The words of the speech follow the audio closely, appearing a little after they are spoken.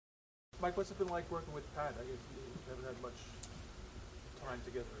Mike, what's it been like working with Pat? I guess you haven't had much time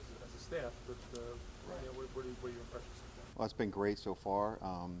together as a staff, but what are your impressions so far? Well, it's been great so far.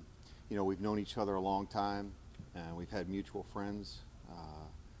 We've known each other a long time, and we've had mutual friends.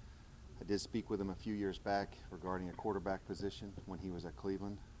 I did speak with him a few years back regarding a quarterback position when he was at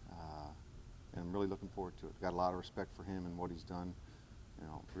Cleveland, and I'm really looking forward to it. Got a lot of respect for him and what he's done,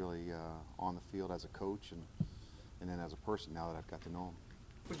 really on the field as a coach and then as a person now that I've got to know him.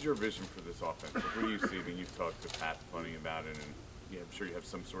 What's your vision for this offense? What do you see when you've talked to Pat plenty about it, and I'm sure you have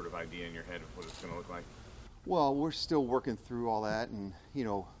some sort of idea in your head of what it's going to look like? Well, we're still working through all that, and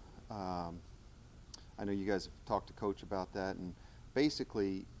I know you guys have talked to Coach about that, and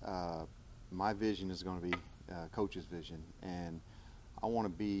basically my vision is going to be Coach's vision, and I want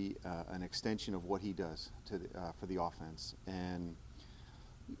to be an extension of what he does for the offense. And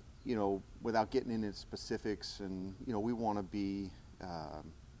without getting into specifics, and we want to be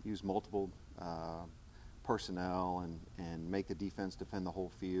use multiple personnel and make the defense defend the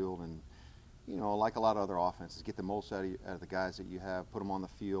whole field, and like a lot of other offenses, get the most out of the guys that you have, put them on the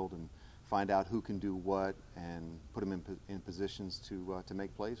field, and find out who can do what, and put them in positions to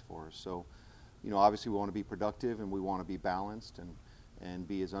make plays for us. So, obviously we want to be productive, and we want to be balanced, and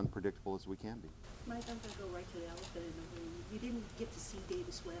be as unpredictable as we can be. Mike, I'm going to go right to the elephant in the room. You didn't get to see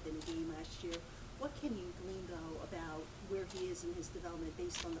Davis Webb in a game last year. What can you glean, though, about where he is in his development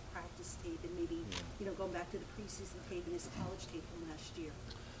based on the practice tape and maybe, going back to the preseason tape and his college tape from last year?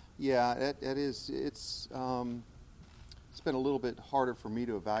 Yeah, it is. It's been a little bit harder for me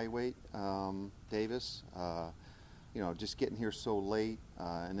to evaluate Davis. Just getting here so late,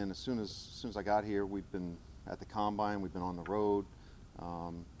 and then as soon as I got here, we've been at the combine, we've been on the road.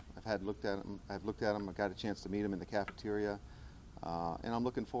 I've looked at him. I got a chance to meet him in the cafeteria, and I'm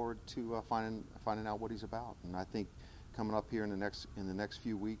looking forward to finding out what he's about. And I think coming up here in the next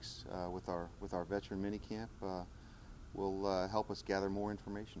few weeks with our veteran minicamp will help us gather more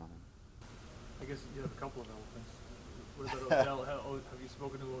information on him. I guess you have a couple of elephants. What about Odell? Have you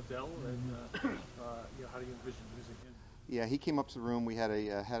spoken to Odell, and how do you envision using him? Yeah, he came up to the room. We had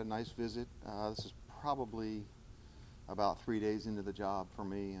a nice visit. This is probably about 3 days into the job for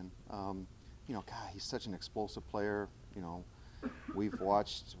me, and God, he's such an explosive player. We've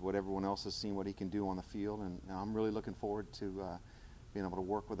watched what everyone else has seen, what he can do on the field, and I'm really looking forward to being able to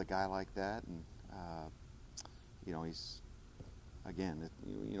work with a guy like that. And he's again,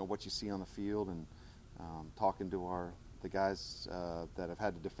 what you see on the field, and talking to the guys that have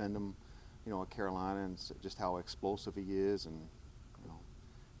had to defend him, at Carolina, and just how explosive he is, and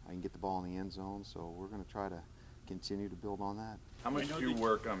I can get the ball in the end zone. So we're going to try to continue to build on that. How much do you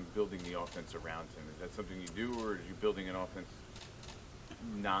work on building the offense around him? Is that something you do, or are you building an offense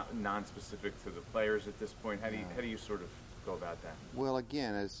non-specific to the players at this point? How do you sort of go about that? Well,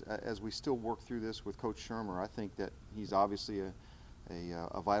 again, as we still work through this with Coach Shermer, I think that he's obviously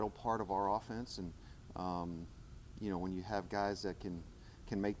a vital part of our offense, and when you have guys that can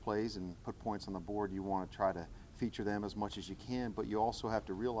make plays and put points on the board, you want to try to feature them as much as you can, but you also have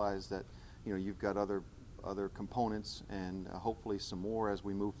to realize that you've got other components, and hopefully some more as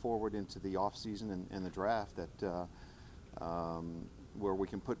we move forward into the off season and the draft, that where we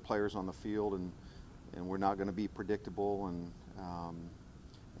can put players on the field, and we're not going to be predictable,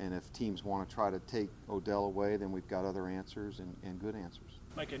 and if teams want to try to take Odell away, then we've got other answers and good answers.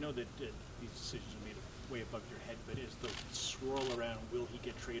 Mike, I know that these decisions are made way above your head, but is the swirl around will he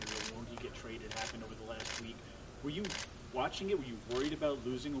get traded or won't he get traded happened over the last week? Were you watching it? Were you worried about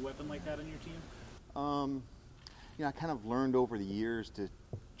losing a weapon like that on your team? I kind of learned over the years to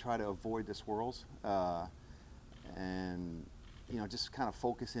try to avoid the swirls, and just kind of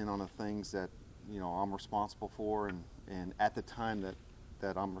focus in on the things that I'm responsible for, and at the time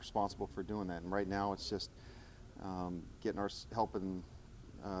that I'm responsible for doing that. And right now it's just helping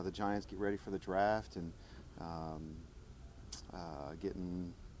the Giants get ready for the draft, and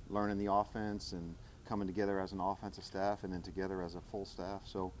learning the offense, and coming together as an offensive staff, and then together as a full staff.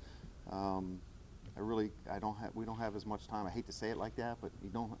 So we don't have as much time. I hate to say it like that, but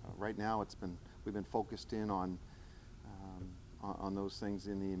right now we've been focused in on those things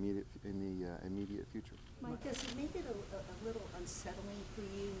in the immediate future. Mike, does it make it a little unsettling for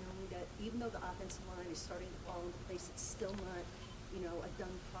you, knowing that even though the offensive line is starting to fall into place, it's still not, a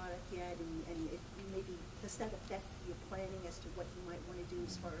done product yet, and does that affect your planning as to what you might want to do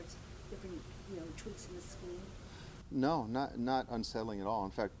as far as different, tweaks in the scheme? No, not unsettling at all.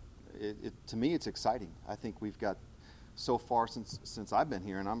 In fact, to me, it's exciting. I think we've got so far since I've been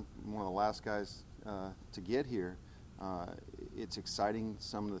here, and I'm one of the last guys to get here. It's exciting,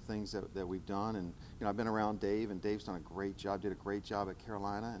 some of the things that we've done, and I've been around Dave, and Dave's done a great job. Did a great job at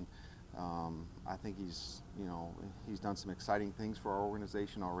Carolina, I think he's done some exciting things for our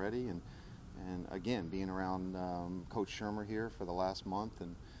organization already, and again, being around Coach Shermer here for the last month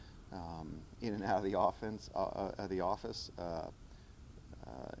and in and out of the office,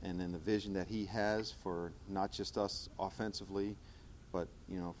 and then the vision that he has for not just us offensively, but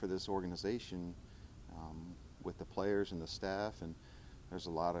for this organization with the players and the staff, and there's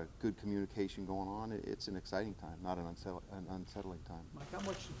a lot of good communication going on. It's an exciting time, not an unsettling time. Mike, how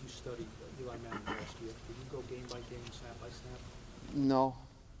much did you study Eli Manning last year? Did you go game by game, snap by snap? No,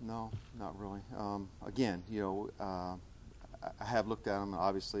 not really. Again, I have looked at him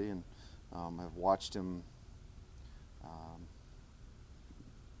obviously, and I've watched him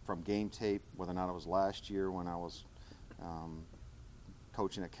from game tape, whether or not it was last year when I was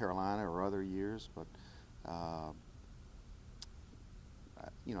coaching at Carolina or other years, but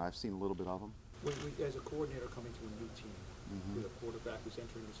I've seen a little bit of him. As a coordinator coming to a new team with a quarterback who's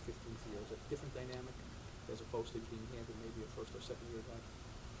entering his 15th year, is it a different dynamic as opposed to being handed maybe a first or second year guy?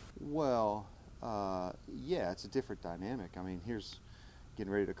 Well, yeah, it's a different dynamic. I mean, here's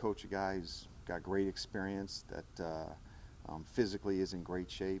getting ready to coach a guy who's got great experience, that physically is in great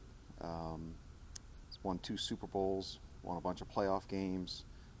shape. He's won 2 Super Bowls, won a bunch of playoff games.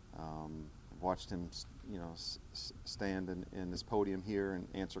 I've watched him, stand in this podium here and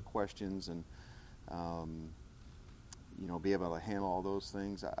answer questions, and be able to handle all those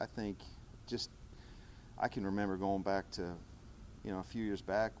things. I think I can remember going back to, a few years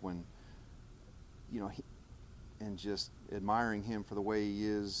back when, and just admiring him for the way he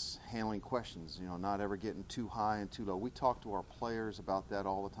is handling questions, not ever getting too high and too low. We talk to our players about that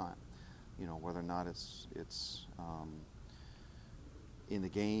all the time, whether or not it's in the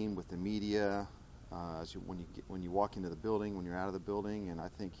game, with the media, when you walk into the building, when you're out of the building, and I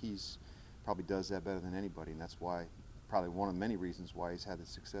think he's probably does that better than anybody, and that's why, probably one of many reasons why he's had the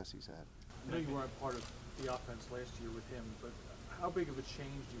success he's had. I know you weren't part of the offense last year with him, but how big of a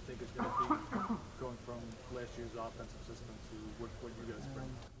change do you think is going to be going from last year's offensive system to what you guys bring?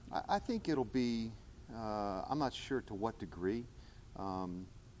 I think it'll be, I'm not sure to what degree,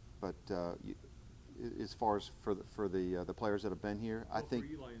 but as far as for the players that have been here, I think.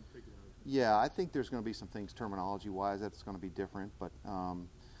 For Eli in particular. Yeah, I think there's going to be some things terminology-wise that's going to be different, but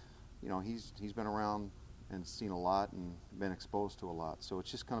he's been around and seen a lot and been exposed to a lot, so it's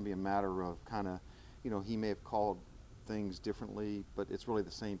just going to be a matter of kind of, he may have called things differently, but it's really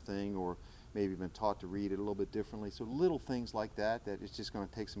the same thing, or maybe been taught to read it a little bit differently. So little things like that it's just going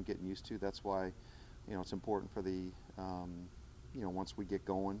to take some getting used to. That's why, it's important for the, once we get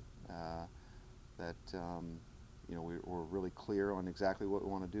going, that we're really clear on exactly what we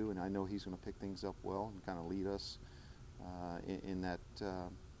want to do, and I know he's going to pick things up well and kind of lead us in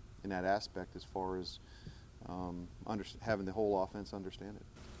that aspect as far as having the whole offense understand it.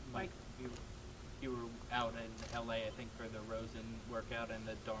 Mike, you were out in LA, I think, for the Rosen workout and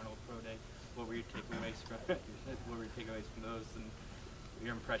the Darnold Pro Day. What were your takeaways from those, and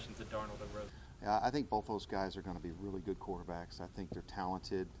your impressions of Darnold and Rosen? Yeah, I think both those guys are going to be really good quarterbacks. I think they're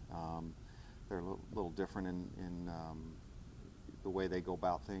talented. They're a little different in the way they go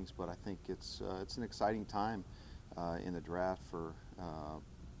about things, but I think it's an exciting time in the draft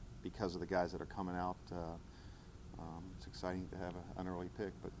because of the guys that are coming out. It's exciting to have an early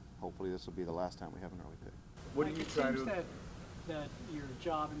pick, but hopefully this will be the last time we have an early pick. What do you try to? It seems that your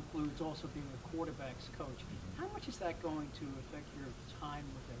job includes also being a quarterbacks coach. How much is that going to affect your time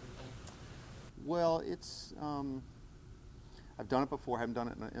with everything? Well, it's I've done it before. Haven't done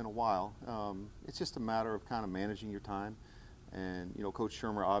it in a while. It's just a matter of kind of managing your time, and Coach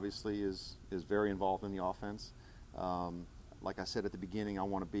Shermer obviously is very involved in the offense. Like I said at the beginning, I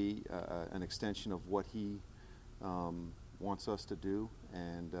want to be an extension of what he wants us to do,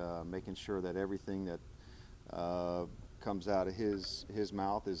 and making sure that everything that comes out of his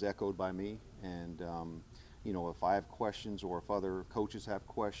mouth is echoed by me. And if I have questions, or if other coaches have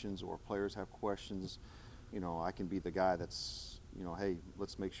questions, or players have questions, I can be the guy that's, hey,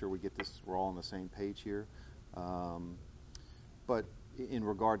 let's make sure we get this, we're all on the same page here. But in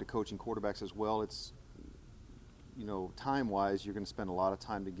regard to coaching quarterbacks as well, it's, time-wise, you're going to spend a lot of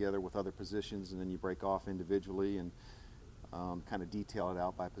time together with other positions, and then you break off individually and kind of detail it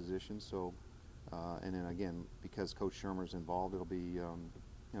out by position. So, and then again, because Coach Shermer's involved, it'll be,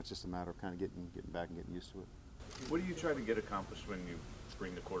 it's just a matter of kind of getting back and getting used to it. What do you try to get accomplished when you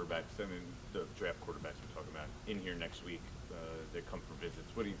bring the quarterbacks, I mean, the draft quarterbacks we're talking about, in here next week? They come for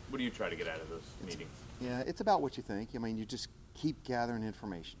visits. What do you try to get out of those meetings? Yeah, it's about what you think. I mean, you just keep gathering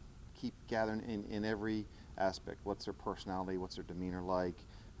information. Keep gathering in every aspect. What's their personality? What's their demeanor like?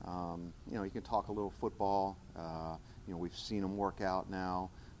 You can talk a little football. We've seen them work out now.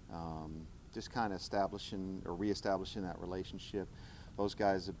 just kind of establishing or reestablishing that relationship. Those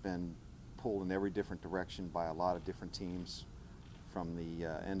guys have been pulled in every different direction by a lot of different teams from the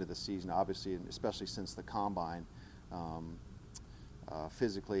end of the season, obviously, and especially since the combine,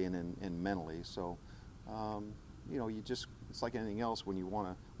 physically and mentally. So, you know, it's like anything else. When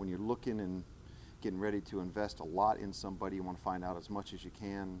you're looking and getting ready to invest a lot in somebody, you want to find out as much as you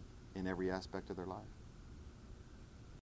can in every aspect of their life.